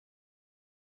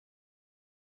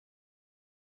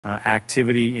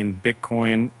activity in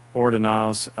Bitcoin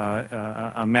Ordinals,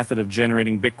 a method of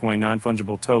generating Bitcoin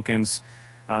non-fungible tokens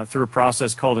through a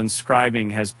process called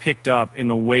inscribing, has picked up in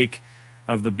the wake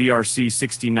of the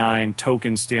BRC-69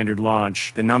 token standard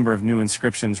launch. The number of new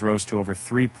inscriptions rose to over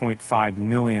 3.5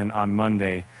 million on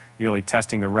Monday, nearly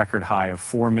testing the record high of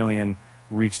 4 million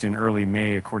reached in early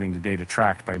May, according to data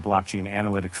tracked by blockchain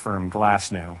analytics firm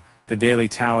Glassnode. The daily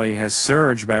tally has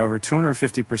surged by over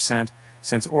 250%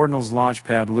 since Ordinals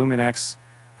launchpad LumenX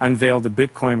unveiled the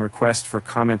Bitcoin request for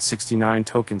Comment 69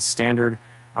 token standard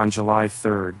on July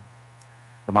 3rd.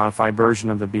 The modified version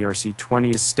of the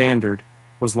BRC-20 standard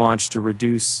was launched to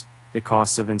reduce the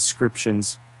cost of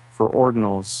inscriptions for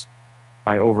Ordinals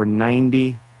by over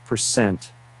 90%.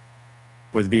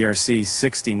 With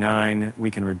BRC-69,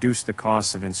 we can reduce the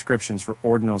cost of inscriptions for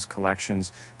Ordinals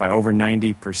collections by over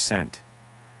 90%.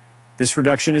 This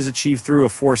reduction is achieved through a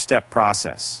four-step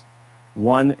process.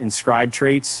 1. Inscribe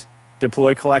traits.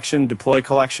 Deploy collection.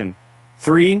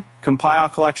 3. Compile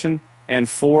collection. And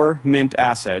 4. Mint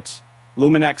assets.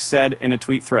 LumenX said in a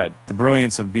tweet thread. The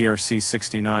brilliance of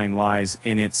BRC-69 lies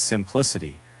in its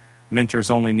simplicity. Minters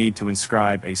only need to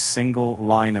inscribe a single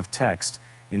line of text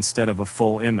instead of a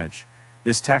full image.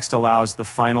 This text allows the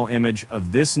final image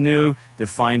of this new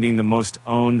defining the most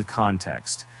owned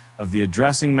context of the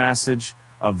addressing message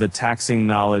of the taxing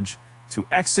knowledge to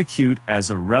execute as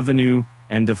a revenue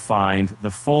and defined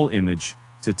the full image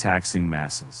to taxing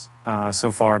masses.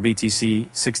 So far,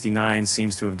 BTC-69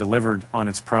 seems to have delivered on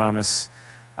its promise.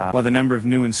 While the number of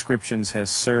new inscriptions has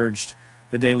surged,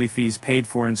 the daily fees paid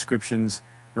for inscriptions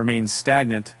remain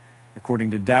stagnant, according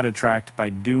to data tracked by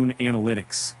Dune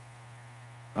Analytics.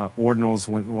 Ordinals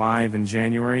went live in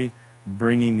January,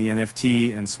 bringing the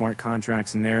NFT and smart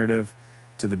contracts narrative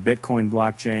to the Bitcoin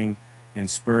blockchain and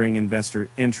spurring investor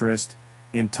interest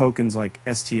in tokens like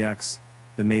STX,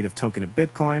 the native token of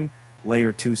Bitcoin,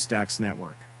 Layer 2 Stacks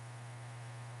network.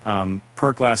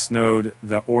 Per Glassnode,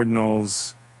 the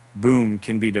Ordinals boom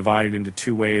can be divided into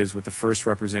two waves, with the first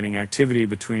representing activity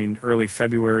between early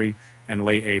February and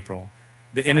late April.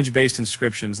 The image-based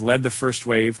inscriptions led the first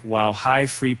wave, while high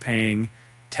free-paying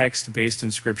text-based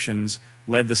inscriptions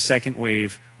led the second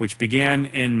wave, which began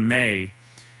in May.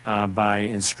 By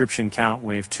inscription count,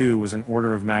 wave 2 was an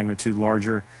order of magnitude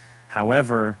larger.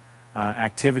 However,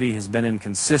 activity has been in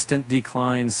consistent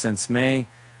decline since May.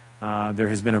 There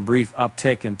has been a brief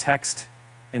uptick in text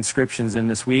inscriptions in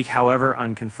this week. However,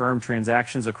 unconfirmed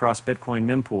transactions across Bitcoin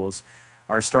mempools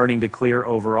are starting to clear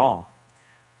overall.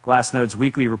 Glassnode's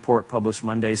weekly report published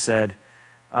Monday said,